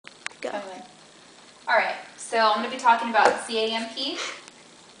So I'm going to be talking about cAMP.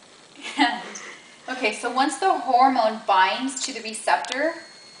 Okay, so once the hormone binds to the receptor,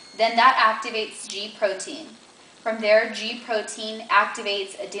 then that activates G protein. From there, G protein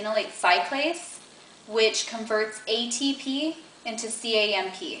activates adenylate cyclase, which converts ATP into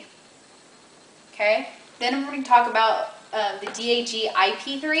cAMP. Okay, then we're going to talk about the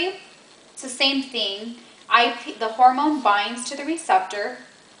DAG-IP3. It's the same thing. The hormone binds to the receptor,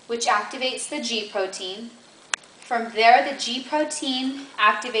 which activates the G protein. From there, the G protein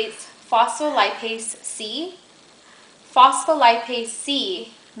activates phospholipase C. Phospholipase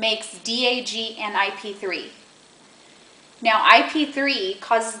C makes DAG and IP3. Now, IP3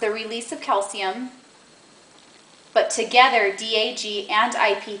 causes the release of calcium, but together, DAG and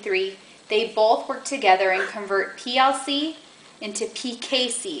IP3, they both work together and convert PLC into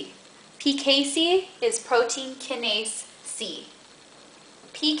PKC. PKC is protein kinase C.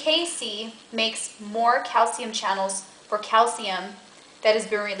 PKC makes more calcium channels for calcium that has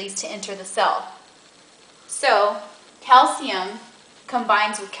been released to enter the cell. So, calcium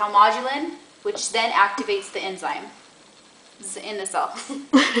combines with calmodulin, which then activates the enzyme in the cell.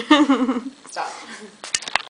 Stop.